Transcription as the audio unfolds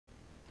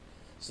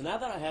So now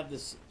that I have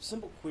this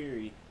simple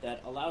query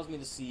that allows me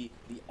to see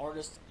the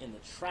artist and the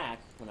track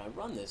when I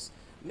run this,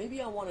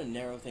 maybe I want to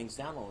narrow things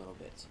down a little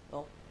bit.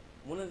 Well,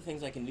 one of the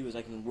things I can do is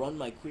I can run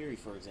my query,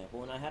 for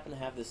example, and I happen to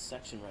have this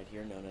section right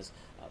here known as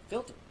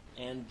filter.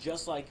 And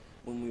just like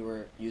when we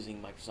were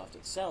using Microsoft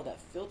Excel, that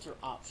filter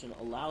option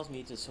allows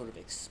me to sort of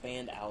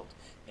expand out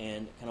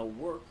and kind of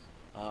work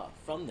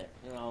from there.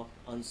 And I'll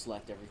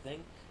unselect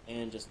everything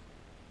and just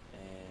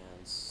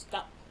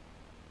stop.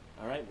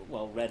 Alright,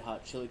 well, Red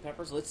Hot Chili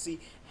Peppers. Let's see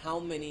how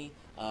many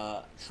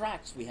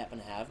tracks we happen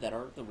to have that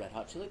are the Red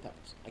Hot Chili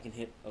Peppers. I can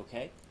hit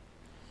OK.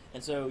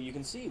 And so you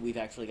can see we've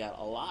actually got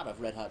a lot of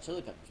Red Hot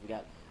Chili Peppers. We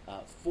got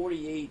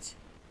 48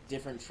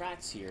 different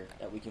tracks here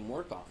that we can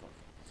work off of.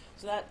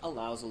 So that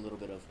allows a little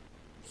bit of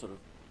sort of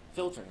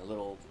filtering, a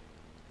little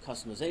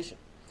customization.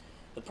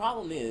 The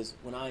problem is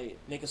when I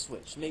make a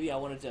switch, maybe I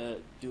wanted to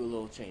do a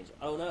little change.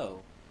 Oh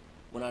no,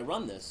 when I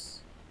run this,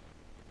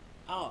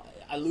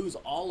 I lose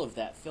all of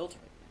that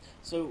filtering.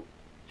 So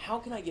how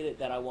can I get it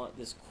that I want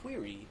this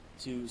query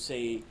to,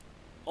 say,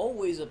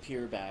 always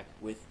appear back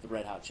with the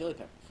Red Hot Chili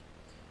Peppers?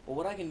 Well,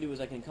 what I can do is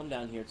I can come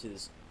down here to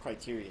this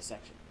criteria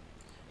section.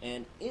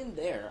 And in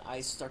there,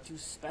 I start to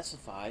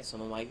specify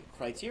some of my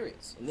criteria.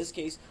 In this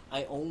case,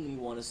 I only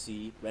want to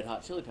see Red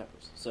Hot Chili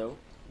Peppers. So,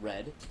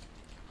 Red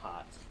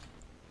Hot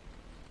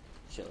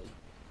Chili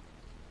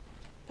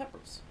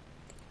Peppers.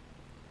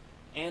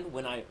 And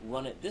when I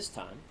run it this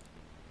time,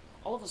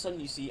 all of a sudden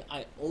you see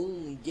I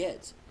only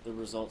get the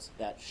results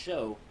that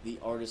show the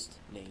artist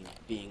name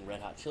being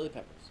Red Hot Chili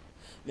Peppers.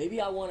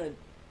 Maybe I want to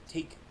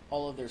take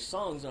all of their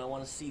songs and I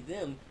want to see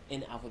them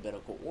in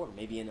alphabetical order,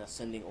 maybe in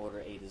ascending order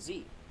A to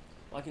Z.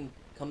 Well, I can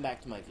come back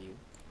to my view,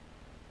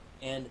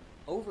 and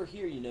over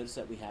here you notice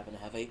that we happen to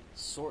have a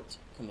sort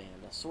command,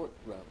 a sort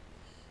row.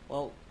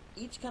 Well,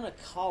 each kind of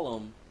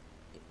column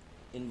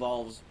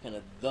involves kind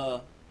of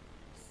the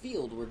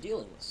field we're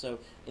dealing with. So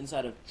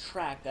inside of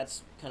track,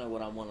 that's kind of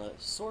what I want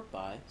to sort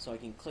by, so I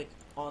can click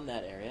on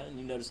that area, and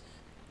you notice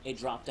a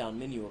drop-down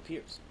menu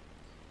appears.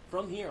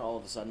 From here, all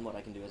of a sudden, what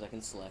I can do is I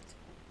can select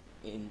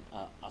in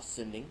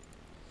ascending,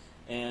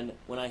 and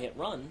when I hit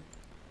run,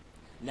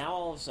 now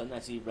all of a sudden I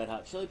see Red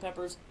Hot Chili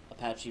Peppers,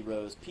 Apache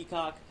Rose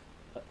Peacock,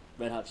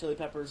 Red Hot Chili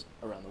Peppers,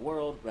 Around the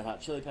World, Red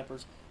Hot Chili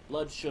Peppers,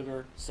 Blood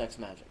Sugar, Sex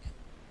Magic.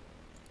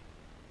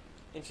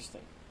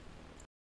 Interesting.